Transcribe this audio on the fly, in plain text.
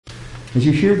As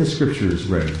you hear the scriptures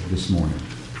read this morning,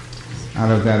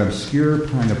 out of that obscure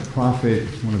kind of prophet,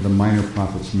 one of the minor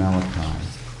prophets, Malachi,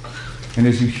 and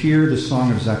as you hear the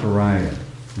Song of Zechariah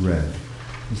read,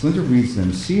 as Linda reads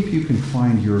them, see if you can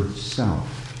find yourself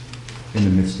in the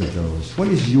midst of those. What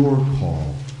is your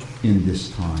call in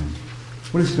this time?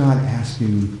 What is God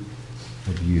asking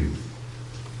of you?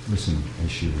 Listen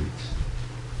as she reads.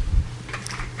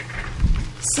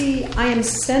 See, I am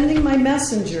sending my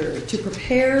messenger to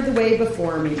prepare the way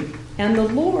before me, and the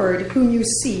Lord whom you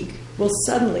seek will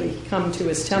suddenly come to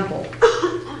his temple.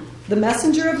 The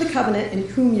messenger of the covenant in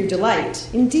whom you delight.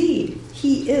 Indeed,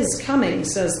 he is coming,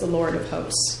 says the Lord of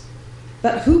hosts.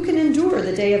 But who can endure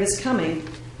the day of his coming,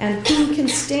 and who can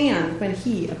stand when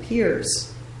he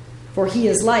appears? For he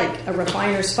is like a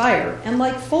refiner's fire, and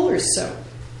like fuller's soap.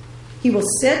 He will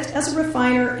sit as a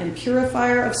refiner and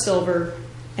purifier of silver,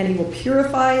 and he will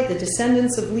purify the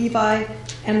descendants of Levi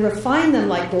and refine them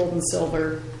like gold and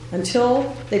silver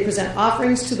until they present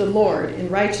offerings to the Lord in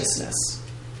righteousness.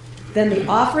 Then the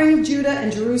offering of Judah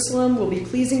and Jerusalem will be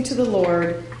pleasing to the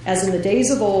Lord as in the days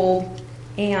of old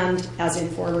and as in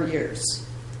former years.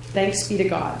 Thanks be to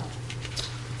God.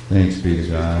 Thanks be to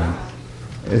God.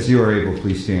 As you are able,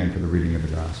 please stand for the reading of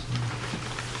the gospel.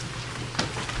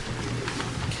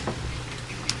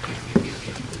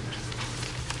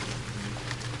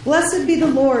 Blessed be the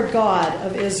Lord God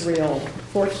of Israel,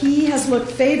 for he has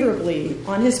looked favorably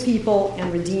on his people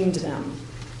and redeemed them.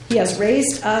 He has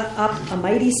raised up a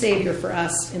mighty Savior for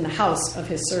us in the house of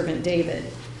his servant David,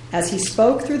 as he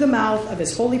spoke through the mouth of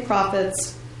his holy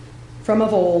prophets from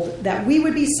of old, that we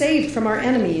would be saved from our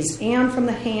enemies and from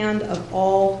the hand of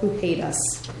all who hate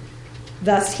us.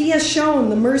 Thus he has shown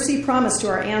the mercy promised to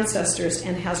our ancestors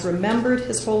and has remembered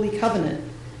his holy covenant,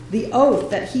 the oath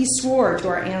that he swore to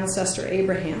our ancestor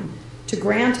Abraham, to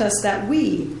grant us that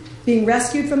we, being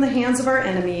rescued from the hands of our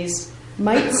enemies,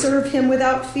 might serve him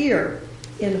without fear,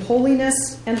 in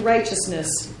holiness and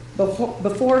righteousness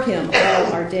before him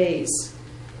all our days.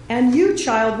 And you,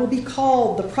 child, will be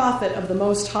called the prophet of the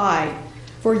Most High,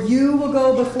 for you will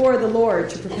go before the Lord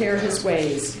to prepare his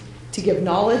ways, to give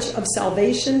knowledge of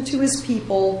salvation to his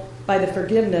people by the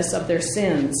forgiveness of their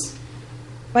sins.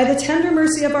 By the tender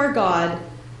mercy of our God,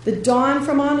 the dawn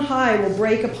from on high will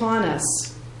break upon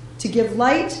us, to give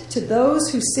light to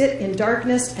those who sit in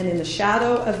darkness and in the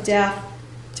shadow of death,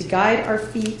 to guide our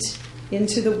feet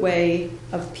into the way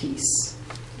of peace.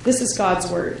 This is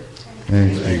God's word.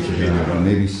 Thanks be to God. You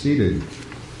may be seated.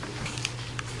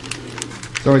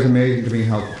 It's always amazing to me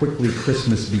how quickly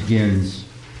Christmas begins.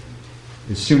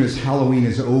 As soon as Halloween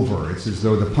is over, it's as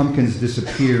though the pumpkins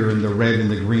disappear and the red and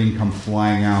the green come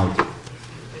flying out.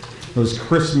 Those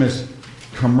Christmas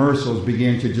commercials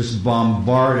begin to just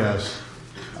bombard us.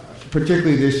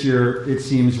 Particularly this year, it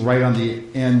seems right on the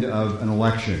end of an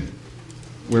election,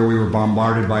 where we were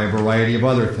bombarded by a variety of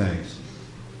other things.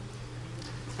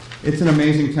 It's an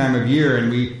amazing time of year,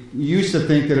 and we used to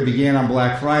think that it began on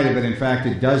Black Friday, but in fact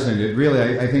it doesn't. It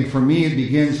really, I think for me, it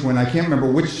begins when, I can't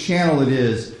remember which channel it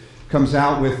is, comes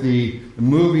out with the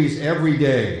movies every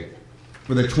day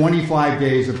for the 25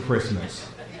 days of Christmas.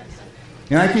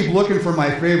 And I keep looking for my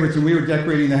favorites, and we were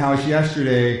decorating the house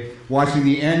yesterday, watching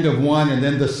the end of one, and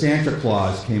then the Santa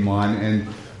Claus came on, and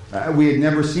we had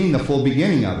never seen the full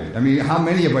beginning of it. I mean, how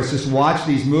many of us just watch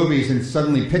these movies and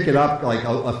suddenly pick it up like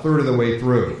a third of the way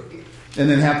through, and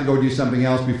then have to go do something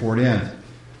else before it ends?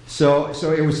 So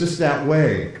it was just that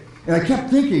way. And I kept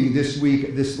thinking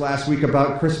this last week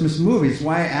about Christmas movies,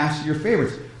 why I asked your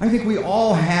favorites. I think we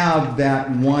all have that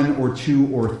one or two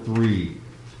or three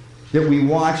that we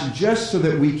watch just so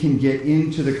that we can get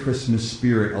into the Christmas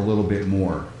spirit a little bit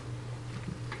more.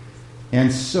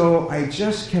 And so I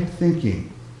just kept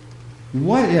thinking,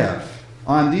 what if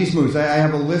on these movies, I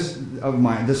have a list of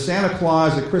mine, The Santa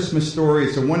Claus, A Christmas Story,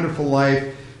 It's a Wonderful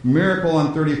Life, Miracle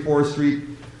on 34th Street,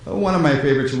 one of my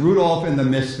favorites, Rudolph and the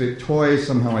Misfit Toys,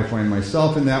 somehow I find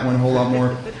myself in that one a whole lot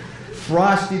more,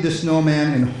 Frosty the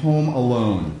Snowman, and Home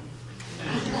Alone.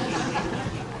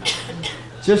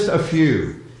 Just a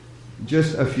few.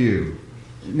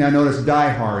 Now notice Die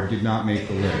Hard did not make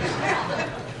the list.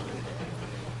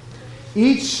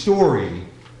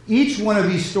 Each one of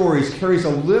these stories carries a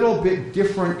little bit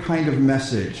different kind of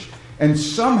message. And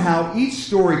somehow each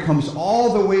story comes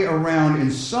all the way around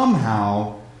and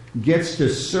somehow gets to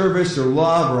service or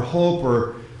love or hope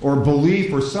or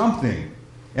belief or something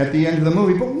at the end of the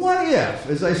movie. But what if,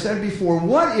 as I said before,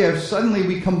 what if suddenly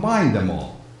we combine them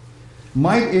all?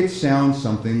 Might it sound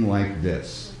something like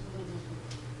this?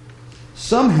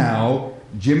 Somehow,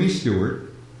 Jimmy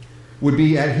Stewart would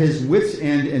be at his wit's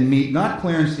end and meet not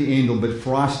Clarence the Angel, but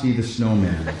Frosty the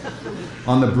Snowman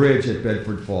on the bridge at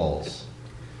Bedford Falls.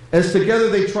 As together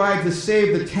they tried to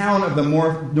save the town of the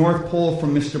North Pole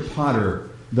from Mr. Potter,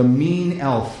 the mean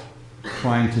elf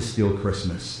trying to steal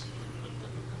Christmas.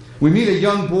 We meet a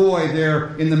young boy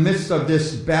there in the midst of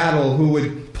this battle who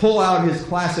would pull out his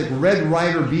classic Red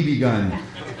Ryder BB gun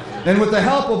and with the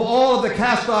help of all of the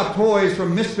cast-off toys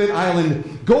from Misfit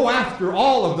Island, go after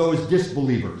all of those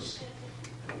disbelievers.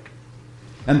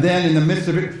 And then in the midst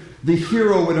of it, the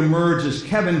hero would emerge as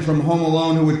Kevin from Home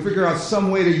Alone, who would figure out some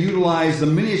way to utilize the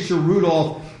miniature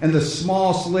Rudolph and the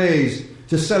small sleighs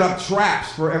to set up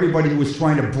traps for everybody who was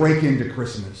trying to break into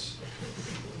Christmas.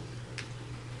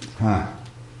 And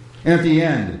at the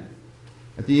end,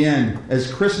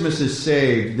 as Christmas is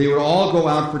saved, they would all go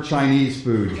out for Chinese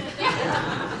food.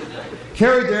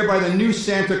 Carried there by the new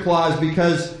Santa Claus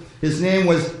because his name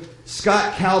was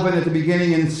Scott Calvin at the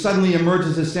beginning and suddenly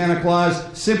emerges as Santa Claus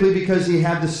simply because he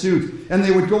had the suit. And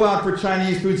they would go out for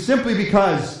Chinese food simply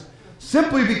because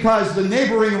the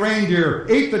neighboring reindeer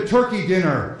ate the turkey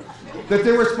dinner that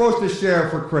they were supposed to share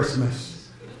for Christmas.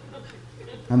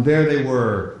 And there they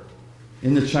were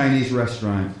in the Chinese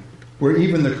restaurant, where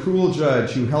even the cruel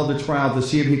judge who held the trial to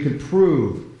see if he could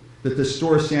prove that the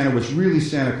store Santa was really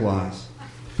Santa Claus,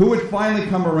 who would finally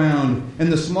come around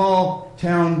and the small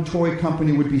town toy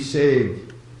company would be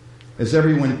saved as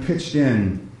everyone pitched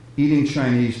in, eating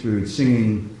Chinese food,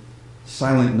 singing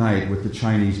Silent Night with the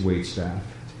Chinese waitstaff.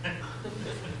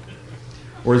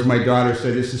 Or as my daughter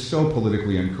said, this is so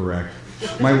politically incorrect.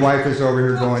 My wife is over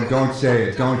here going, don't say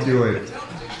it, don't do it.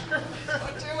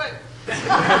 Don't do it.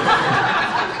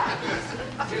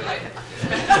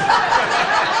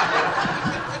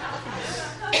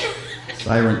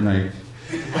 Silent Night.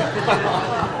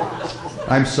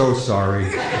 I'm so sorry.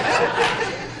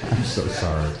 I'm so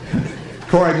sorry.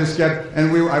 Cora just kept, and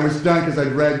I was done because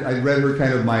I'd read her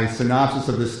kind of my synopsis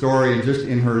of the story, and just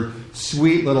in her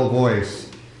sweet little voice,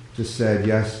 just said,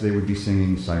 yes, they would be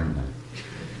singing Silent Night.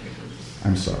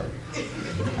 I'm sorry.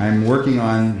 I'm working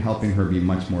on helping her be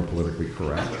much more politically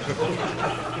correct.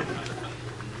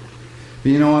 But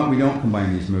you know what? We don't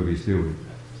combine these movies, do we?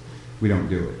 We don't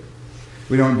do it.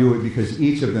 We don't do it because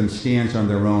each of them stands on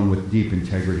their own with deep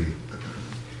integrity.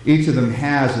 Each of them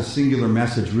has a singular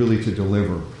message really to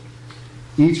deliver.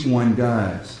 Each one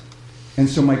does. And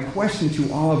so my question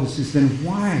to all of us is then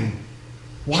why?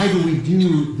 Why do we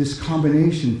do this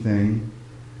combination thing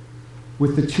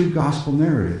with the two gospel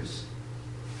narratives?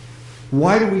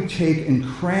 Why do we take and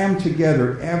cram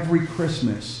together every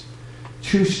Christmas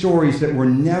two stories that were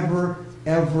never,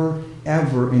 ever,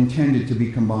 ever intended to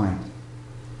be combined?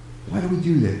 Why do we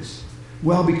do this?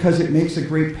 Well, because it makes a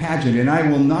great pageant. And I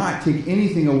will not take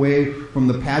anything away from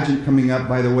the pageant coming up.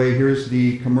 By the way, here's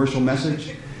the commercial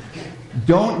message.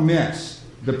 Don't miss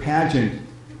the pageant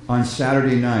on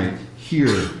Saturday night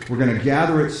here. We're going to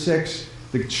gather at 6.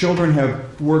 The children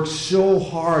have worked so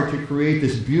hard to create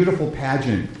this beautiful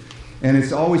pageant. And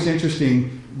it's always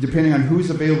interesting, depending on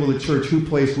who's available at church, who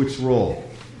plays which role.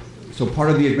 So part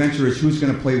of the adventure is who's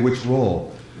going to play which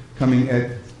role coming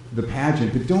at the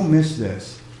pageant. But don't miss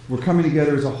this. We're coming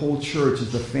together as a whole church,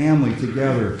 as a family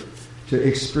together to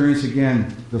experience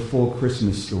again the full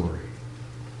Christmas story.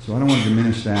 So I don't want to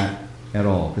diminish that at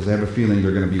all, because I have a feeling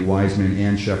there are going to be wise men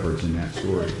and shepherds in that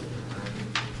story.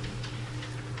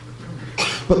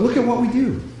 But look at what we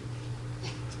do.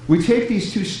 We take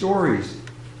these two stories,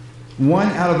 one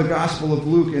out of the Gospel of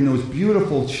Luke in those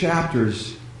beautiful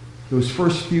chapters, those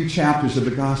first few chapters of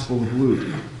the Gospel of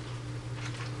Luke.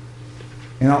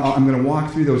 And I'm going to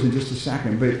walk through those in just a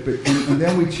second. And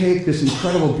then we take this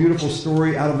incredible, beautiful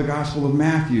story out of the Gospel of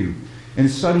Matthew. And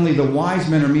suddenly the wise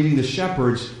men are meeting the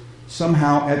shepherds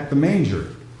somehow at the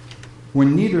manger,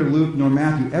 when neither Luke nor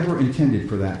Matthew ever intended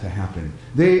for that to happen.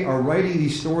 They are writing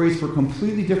these stories for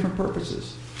completely different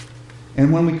purposes.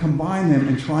 And when we combine them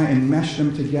and try and mesh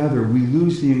them together, we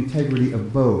lose the integrity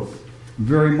of both.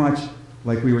 Very much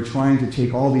like we were trying to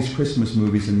take all these Christmas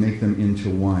movies and make them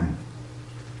into one.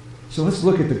 So let's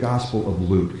look at the Gospel of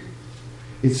Luke.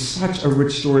 It's such a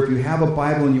rich story. If you have a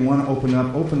Bible and you want to open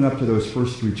it up to those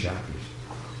first 3 chapters.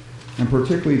 And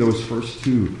particularly those first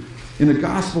 2. In the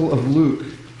Gospel of Luke,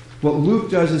 what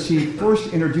Luke does is he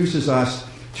first introduces us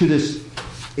to this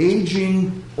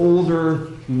aging,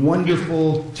 older,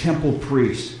 wonderful temple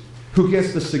priest who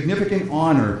gets the significant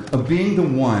honor of being the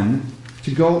one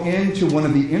to go into one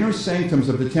of the inner sanctums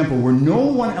of the temple where no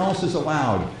one else is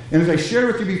allowed. And as I shared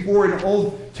with you before, in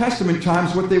Old Testament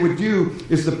times, what they would do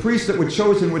is the priest that was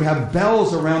chosen would have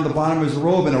bells around the bottom of his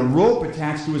robe and a rope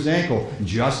attached to his ankle,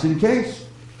 just in case.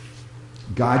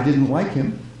 God didn't like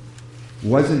him.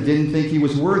 didn't think he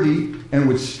was worthy, and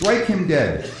would strike him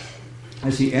dead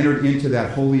as he entered into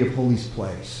that Holy of Holies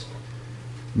place.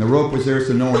 And the rope was there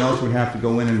so no one else would have to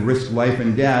go in and risk life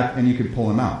and death, and you could pull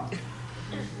him out.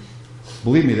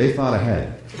 Believe me, they thought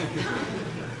ahead.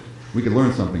 We could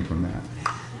learn something from that.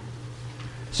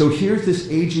 So here's this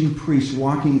aging priest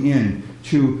walking in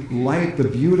to light the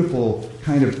beautiful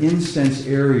kind of incense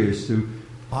areas, to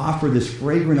offer this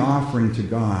fragrant offering to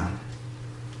God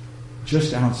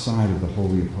just outside of the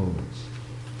Holy of Holies.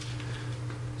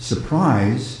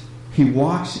 Surprise, he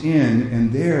walks in,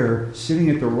 and there, sitting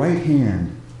at the right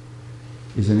hand,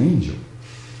 is an angel.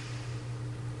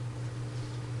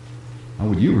 How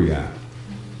would you react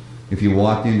if you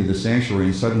walked into the sanctuary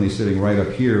and suddenly sitting right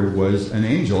up here was an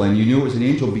angel, and you knew it was an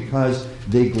angel because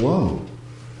they glow?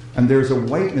 And there's a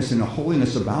whiteness and a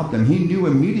holiness about them. He knew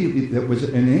immediately that it was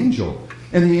an angel.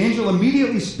 And the angel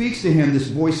immediately speaks to him, this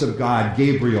voice of God,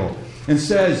 Gabriel, and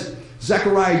says,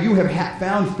 Zechariah, you have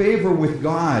found favor with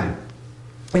God.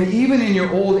 And even in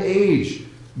your old age,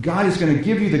 God is going to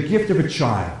give you the gift of a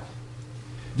child.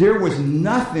 There was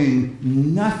nothing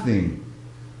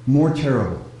more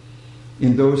terrible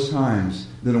in those times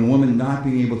than a woman not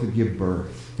being able to give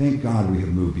birth. Thank God we have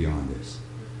moved beyond this.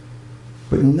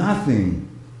 But nothing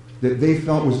that they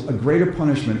felt was a greater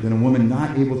punishment than a woman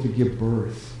not able to give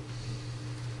birth.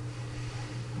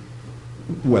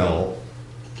 Well,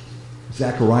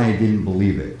 Zechariah didn't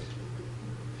believe it.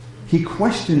 He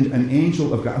questioned an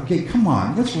angel of God. Okay, come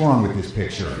on, what's wrong with this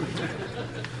picture?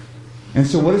 And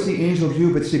so what does the angel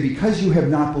do but say, because you have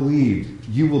not believed,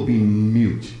 you will be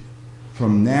mute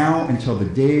from now until the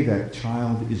day that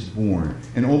child is born.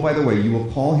 And oh, by the way, you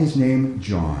will call his name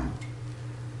John,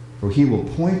 for he will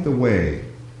point the way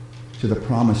to the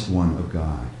promised one of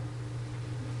God.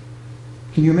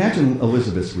 Can you imagine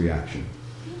Elizabeth's reaction?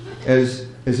 As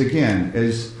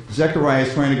Zechariah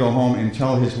is trying to go home and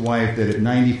tell his wife that at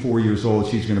 94 years old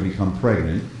she's going to become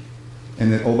pregnant,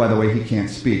 and that, oh, by the way, he can't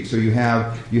speak. So you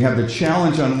have the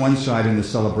challenge on one side and the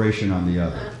celebration on the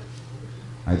other.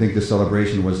 I think the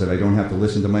celebration was that I don't have to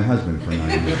listen to my husband for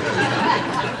 9 years.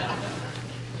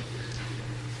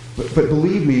 But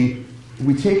believe me,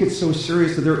 we take it so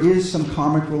serious that there is some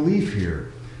comic relief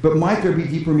here. But might there be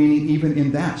deeper meaning even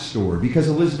in that story? Because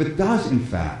Elizabeth does, in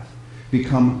fact,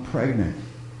 become pregnant.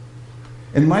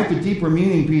 And might the deeper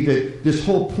meaning be that this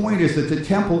whole point is that the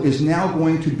temple is now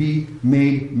going to be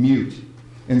made mute.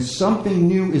 And something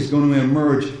new is going to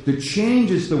emerge that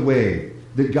changes the way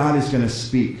that God is going to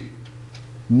speak.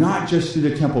 Not just through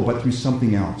the temple, but through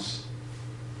something else.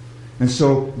 And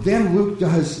so then Luke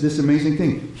does this amazing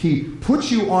thing. He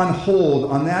puts you on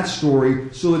hold on that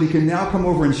story so that he can now come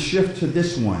over and shift to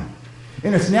this one.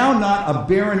 And it's now not a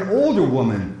barren older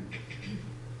woman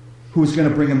who's going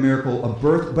to bring a miracle of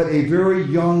birth, but a very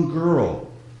young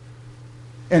girl.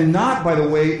 And not, by the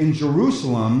way, in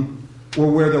Jerusalem, or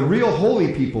where the real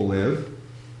holy people live,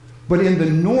 but in the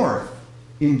north,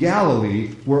 in Galilee,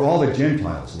 where all the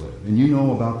Gentiles live. And you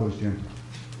know about those Gentiles.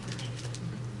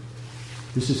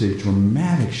 This is a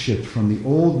dramatic shift from the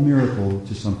old miracle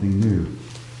to something new.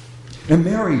 And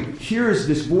Mary hears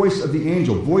this voice of the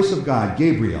angel, voice of God,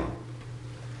 Gabriel.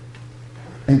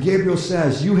 And Gabriel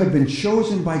says, you have been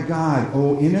chosen by God,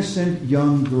 O innocent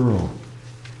young girl.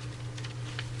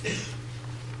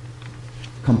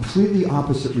 Completely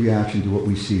opposite reaction to what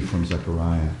we see from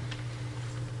Zechariah.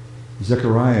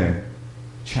 Zechariah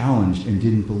challenged and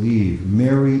didn't believe.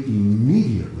 Mary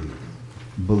immediately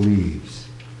believes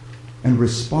and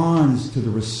responds to the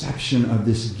reception of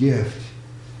this gift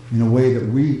in a way that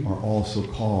we are also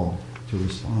called to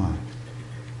respond.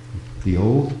 The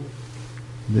old,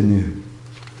 the new.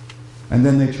 And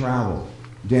then they travel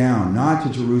down, not to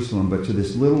Jerusalem, but to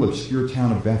this little obscure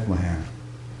town of Bethlehem,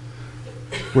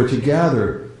 where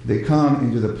together they come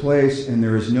into the place, and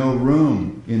there is no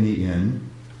room in the inn,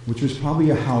 which was probably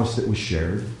a house that was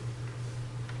shared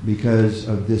because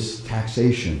of this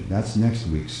taxation. That's next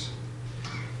week's.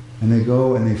 And they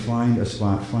go and they find a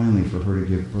spot finally for her to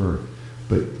give birth.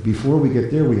 But before we get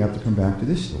there, we have to come back to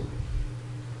this story.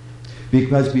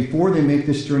 Because before they make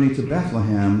this journey to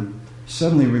Bethlehem,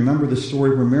 suddenly remember the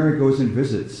story where Mary goes and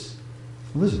visits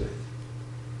Elizabeth.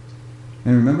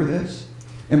 And remember this?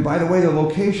 And by the way, the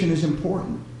location is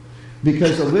important,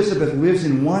 because Elizabeth lives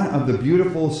in one of the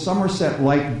beautiful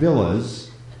Somerset-like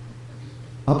villas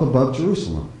up above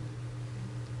Jerusalem.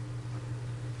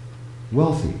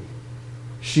 Wealthy.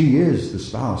 She is the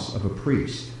spouse of a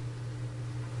priest.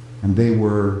 And they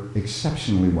were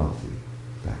exceptionally wealthy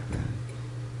back then.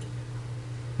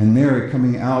 And Mary,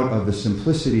 coming out of the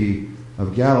simplicity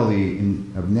of Galilee,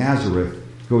 of Nazareth,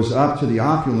 goes up to the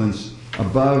opulence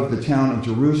above the town of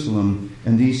Jerusalem,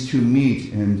 and these two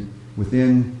meet, and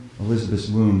within Elizabeth's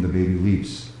womb, the baby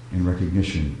leaps in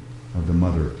recognition of the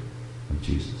mother of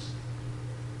Jesus.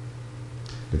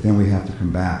 But then we have to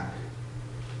come back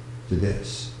to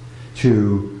this,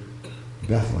 to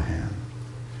Bethlehem.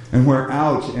 And we're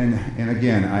out, and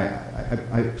again,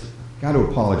 I got to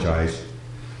apologize,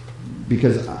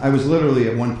 because I was literally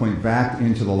at one point backed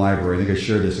into the library. I think I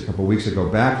shared this a couple weeks ago.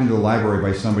 Backed into the library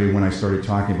by somebody when I started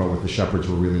talking about what the shepherds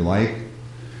were really like.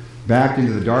 Backed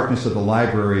into the darkness of the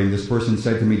library, and this person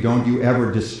said to me, "Don't you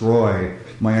ever destroy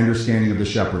my understanding of the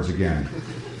shepherds again."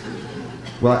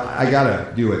 Well, I got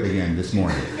to do it again this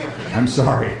morning. I'm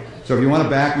sorry. So if you want to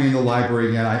back me in the library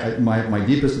again, my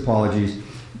deepest apologies.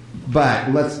 But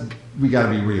we got to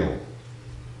be real.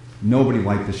 Nobody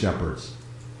liked the shepherds.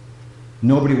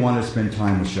 Nobody wanted to spend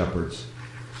time with shepherds.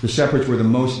 The shepherds were the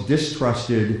most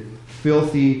distrusted,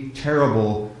 filthy,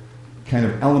 terrible kind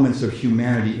of elements of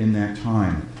humanity in that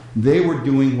time. They were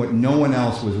doing what no one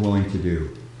else was willing to do,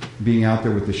 being out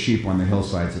there with the sheep on the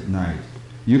hillsides at night.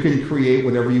 You can create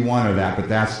whatever you want of that, but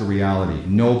that's the reality.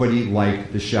 Nobody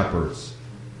liked the shepherds.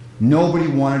 Nobody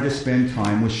wanted to spend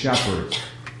time with shepherds.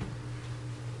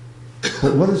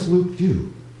 But what does Luke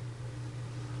do?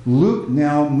 Luke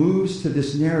now moves to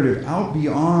this narrative out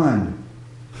beyond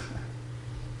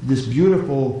this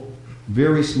beautiful,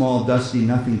 very small, dusty,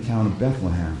 nothing town of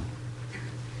Bethlehem.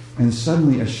 And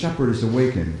suddenly a shepherd is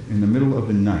awakened in the middle of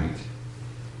the night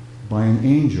by an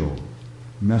angel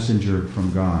messengered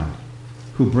from God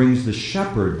who brings the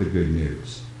shepherd the good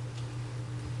news.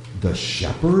 The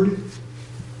shepherd?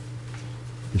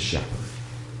 The shepherd.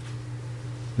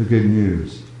 The good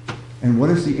news. And what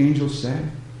does the angel say?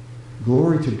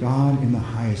 Glory to God in the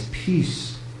highest,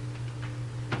 peace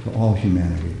to all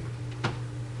humanity.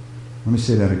 Let me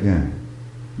say that again.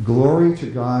 Glory to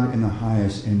God in the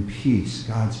highest, and peace,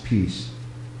 God's peace,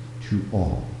 to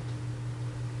all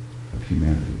of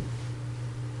humanity.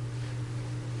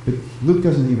 But Luke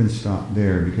doesn't even stop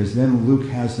there, because then Luke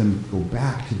has them go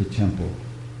back to the temple.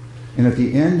 And at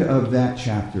the end of that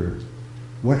chapter,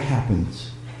 what happens?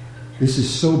 This is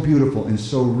so beautiful and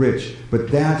so rich,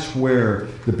 but that's where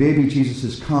the baby Jesus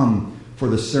has come for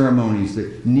the ceremonies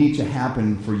that need to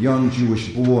happen for young Jewish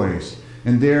boys.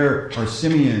 And there are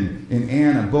Simeon and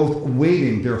Anna both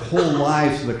waiting their whole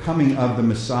lives for the coming of the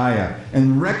Messiah,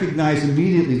 and recognize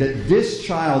immediately that this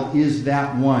child is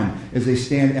that one as they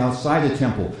stand outside the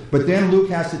temple. But then Luke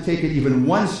has to take it even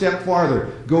one step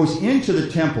farther, goes into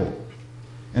the temple,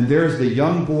 and there's the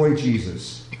young boy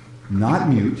Jesus, not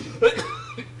mute,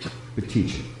 but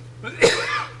teaching.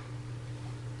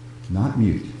 Not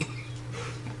mute,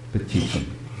 but teaching.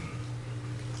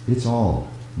 It's all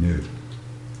new.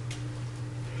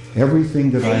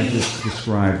 Everything that I just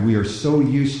described, we are so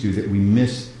used to that we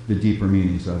miss the deeper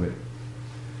meanings of it.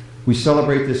 We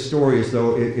celebrate this story as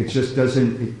though it just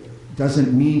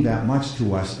doesn't mean that much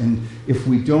to us. And if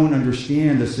we don't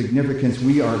understand the significance,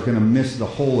 we are going to miss the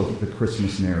whole of the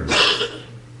Christmas narrative.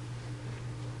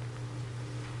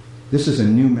 This is a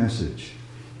new message.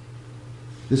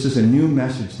 This is a new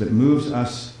message that moves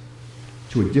us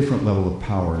to a different level of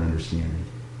power and understanding.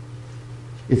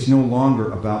 It's no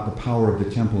longer about the power of the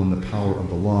temple and the power of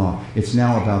the law. It's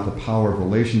now about the power of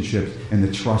relationships and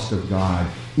the trust of God,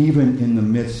 even in the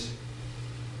midst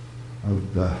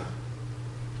of the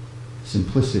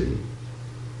simplicity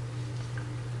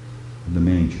of the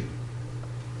manger.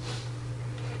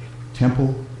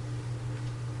 Temple,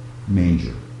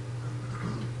 manger.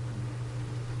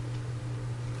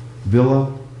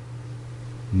 Villa,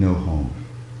 no home.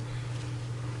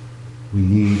 We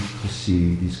need to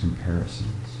see these comparisons.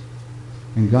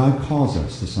 And God calls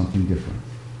us to something different.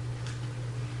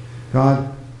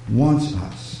 God wants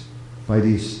us, by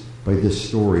this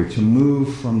story, to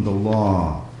move from the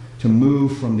law, to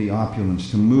move from the opulence,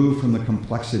 to move from the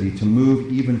complexity, to move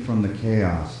even from the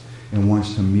chaos, and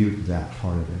wants to mute that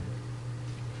part of it.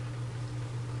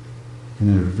 And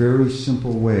in a very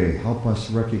simple way, help us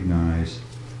recognize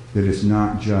that it's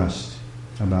not just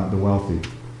about the wealthy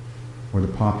or the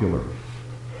popular.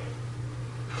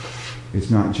 It's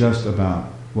not just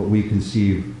about what we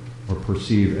conceive or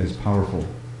perceive as powerful.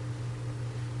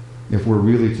 If we're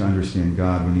really to understand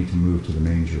God, we need to move to the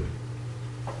manger,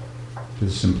 to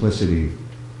the simplicity,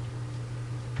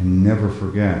 and never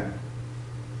forget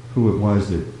who it was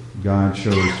that God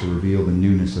chose to reveal the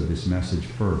newness of this message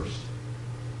first.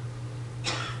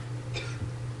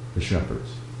 The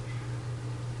shepherds.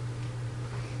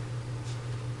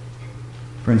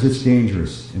 Friends, it's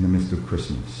dangerous in the midst of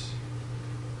Christmas.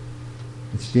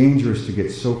 It's dangerous to get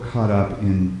so caught up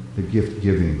in the gift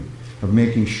giving, of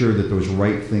making sure that those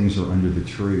right things are under the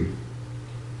tree.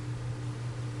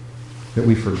 that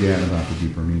we forget about the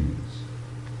deeper meanings.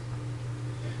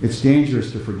 It's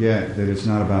dangerous to forget that it's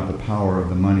not about the power of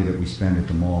the money that we spend at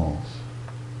the malls.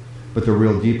 But the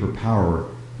real deeper power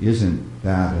isn't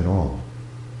that at all.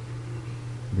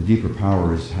 The deeper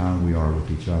power is how we are with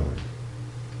each other.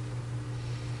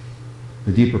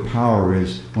 The deeper power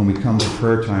is when we come to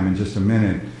prayer time in just a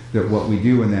minute, that what we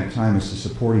do in that time is to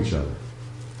support each other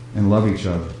and love each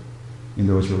other in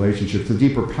those relationships. The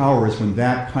deeper power is when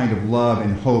that kind of love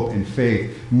and hope and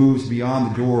faith moves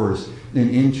beyond the doors and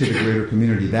into the greater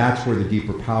community. That's where the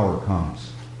deeper power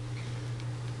comes.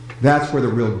 That's where the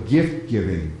real gift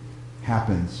giving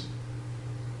happens.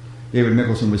 David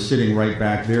Mickelson was sitting right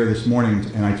back there this morning,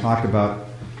 and I talked about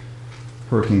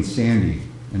Hurricane Sandy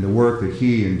and the work that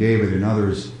he and David and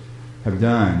others have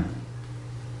done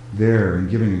there in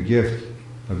giving a gift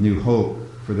of new hope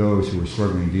for those who are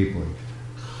struggling deeply.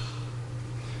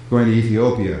 Going to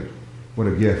Ethiopia, what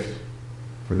a gift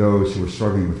for those who are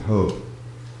struggling with hope.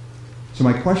 So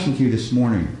my question to you this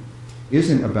morning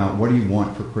isn't about what do you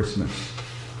want for Christmas.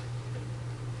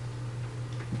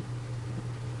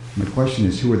 My question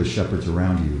is, who are the shepherds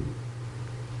around you?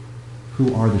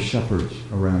 Who are the shepherds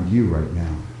around you right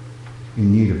now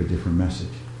in need of a different message?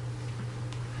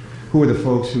 Who are the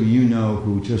folks who you know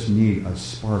who just need a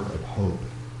spark of hope?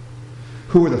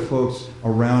 Who are the folks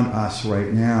around us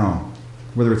right now,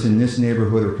 whether it's in this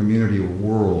neighborhood or community or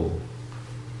world,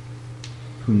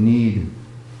 who need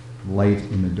light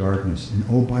in the darkness? And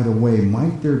oh, by the way,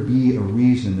 might there be a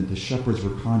reason that the shepherds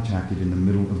were contacted in the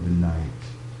middle of the night?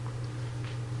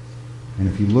 And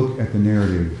if you look at the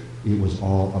narrative, it was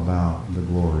all about the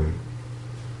glory,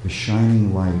 the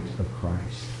shining light of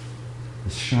Christ,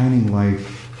 the shining light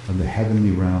of the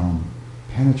heavenly realm,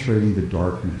 penetrating the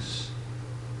darkness.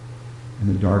 And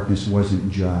the darkness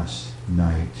wasn't just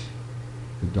night.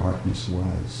 The darkness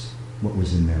was what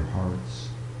was in their hearts.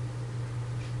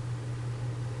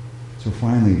 So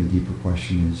finally, the deeper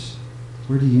question is,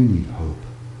 where do you need hope?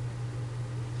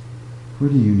 Where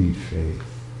do you need faith?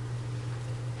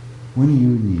 When do you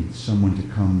need someone to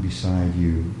come beside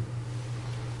you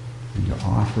and to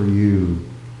offer you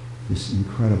this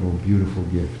incredible, beautiful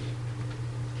gift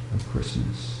of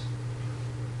Christmas?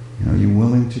 And are you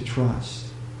willing to trust?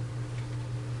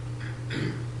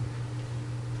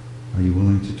 Are you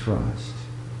willing to trust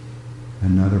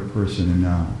another person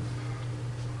enough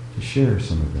to share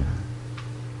some of that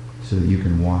so that you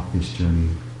can walk this journey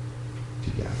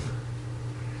together?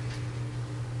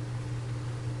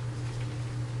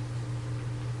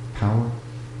 Power?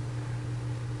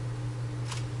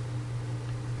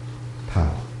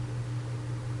 Power.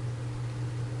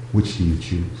 Which do you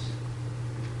choose?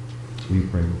 Will you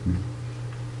pray with me?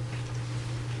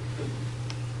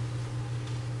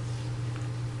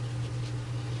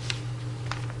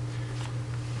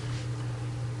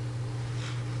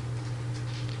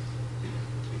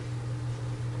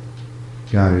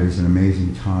 God, it is an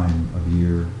amazing time of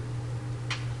year.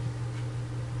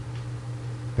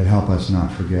 But help us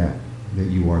not forget that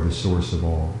you are the source of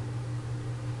all.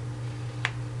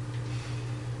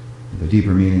 The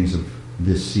deeper meanings of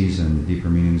this season, the deeper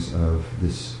meanings of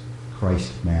this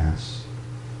Christ Mass,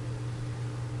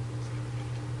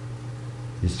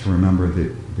 is to remember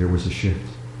that there was a shift.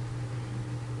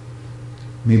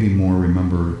 Maybe more,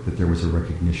 remember that there was a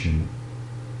recognition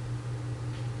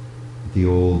that the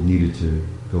old needed to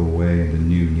go away and the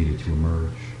new needed to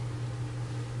emerge.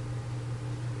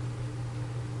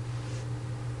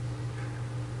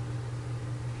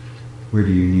 Where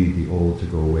do you need the old to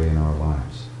go away in our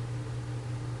lives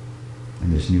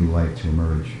and this new light to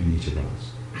emerge in each of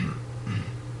us?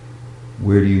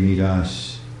 Where do you need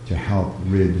us to help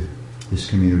rid this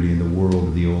community and the world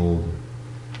of the old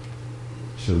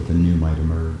so that the new might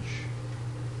emerge?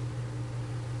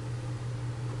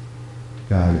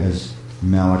 God, as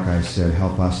Malachi said,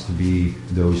 help us to be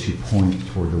those who point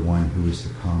toward the one who is to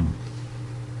come.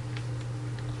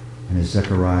 And as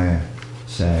Zechariah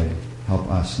said,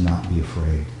 help us not be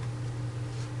afraid.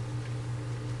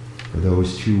 For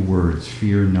those two words,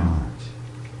 fear not,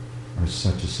 are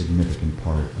such a significant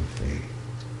part of faith.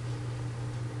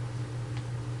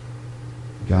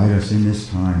 Guide us in this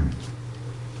time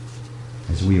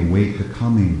as we await the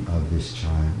coming of this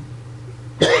child.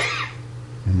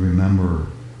 And remember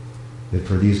that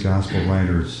for these gospel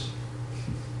writers,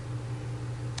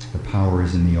 the power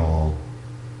is in the all.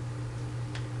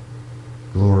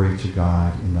 Glory to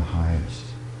God in the highest.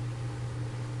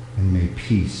 And may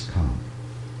peace come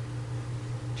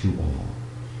to all.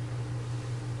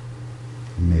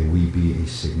 And may we be a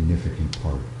significant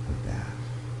part of that.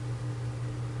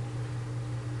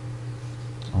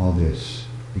 All this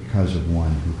because of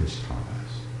one who has taught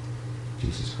us,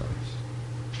 Jesus Christ.